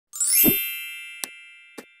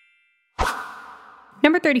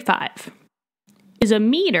Number 35. Is a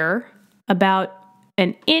meter about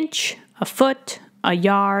an inch, a foot, a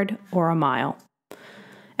yard, or a mile?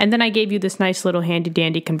 And then I gave you this nice little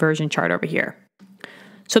handy-dandy conversion chart over here.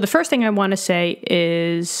 So the first thing I want to say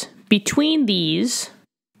is between these,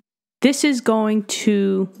 this is going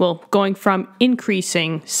to, well, going from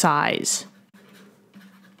increasing size.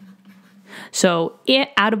 So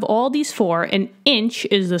out of all these four, an inch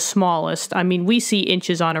is the smallest. I mean, we see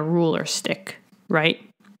inches on a ruler stick, right?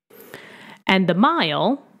 And the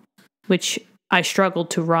mile, which I struggled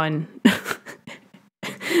to run,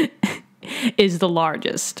 is the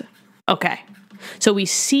largest. Okay, so we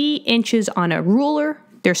see inches on a ruler.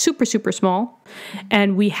 They're super, super small.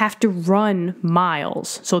 And we have to run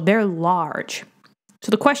miles, so they're large.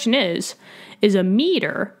 So the question is a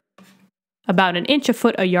meter about an inch, a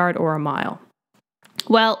foot, a yard, or a mile?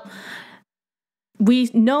 Well, we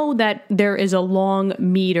know that there is a long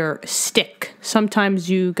meter stick. Sometimes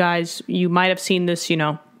you guys, you might have seen this, you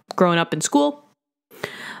know, growing up in school.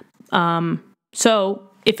 So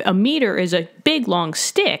if a meter is a big long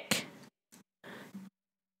stick,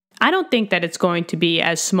 I don't think that it's going to be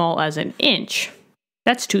as small as an inch.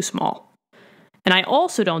 That's too small. And I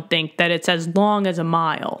also don't think that it's as long as a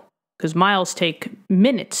mile, because miles take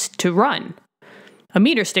minutes to run. A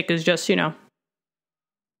meter stick is just, you know,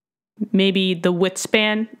 maybe the width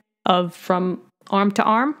span of from arm to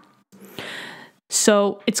arm.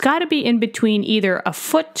 So it's got to be in between either a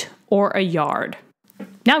foot or a yard.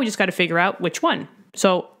 Now we just got to figure out which one.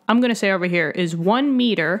 So I'm going to say over here, is 1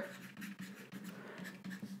 meter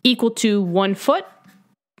equal to 1 foot?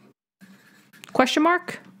 Question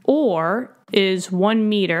mark? Or is 1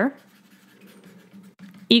 meter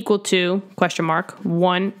equal to, question mark,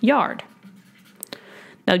 1 yard?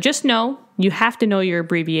 Now just know, you have to know your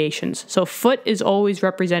abbreviations. So foot is always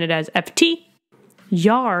represented as FT,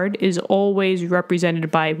 yard is always represented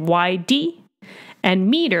by YD, and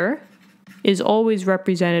meter is always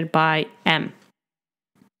represented by M.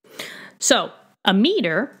 So a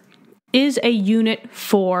meter is a unit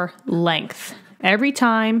for length. Every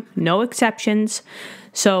time, no exceptions.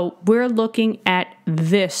 So we're looking at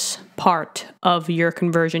this part of your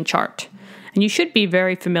conversion chart. And you should be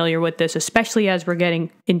very familiar with this, especially as we're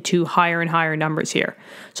getting into higher and higher numbers here.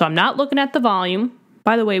 So I'm not looking at the volume.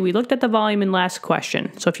 By the way, we looked at the volume in last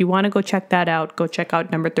question. So if you want to go check that out, go check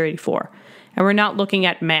out number 34. And we're not looking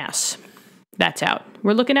at mass. That's out.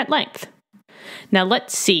 We're looking at length. Now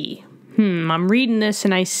let's see. I'm reading this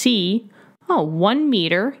and I see, 1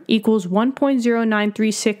 meter equals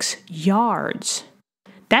 1.0936 yards.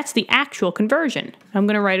 That's the actual conversion. I'm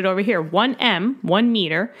going to write it over here. 1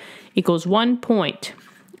 meter, equals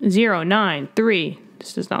 1.093,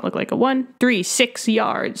 this does not look like a 136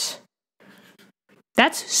 yards.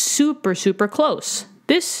 That's super, super close.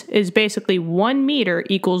 This is basically 1 meter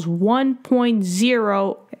equals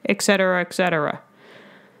 1.0, etc., etc.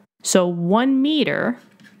 So 1 meter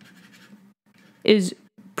is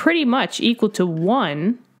pretty much equal to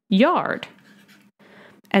 1 yard.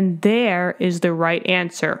 And there is the right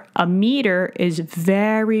answer. A meter is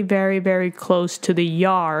very, very, very close to the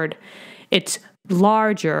yard. It's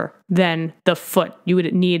larger than the foot. You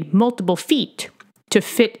would need multiple feet to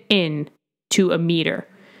fit in to a meter.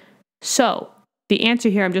 So the answer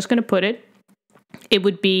here, I'm just going to put it, it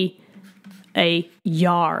would be a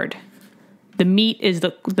yard. The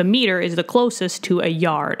meter is the closest to a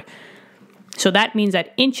yard. So that means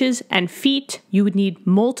that inches and feet, you would need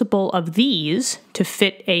multiple of these to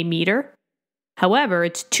fit a meter. However,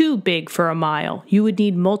 it's too big for a mile. You would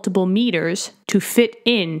need multiple meters to fit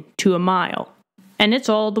in to a mile. And it's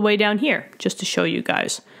all the way down here, just to show you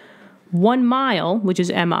guys. 1 mile, which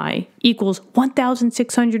is MI, equals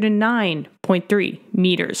 1,609.3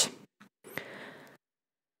 meters.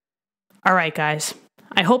 All right, guys.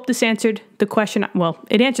 I hope this answered the question. Well,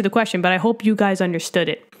 it answered the question, but I hope you guys understood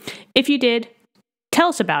it. If you did, tell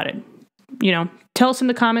us about it. You know, tell us in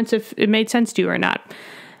the comments if it made sense to you or not.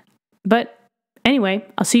 But anyway,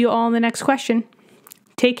 I'll see you all in the next question.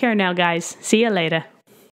 Take care now, guys. See you later.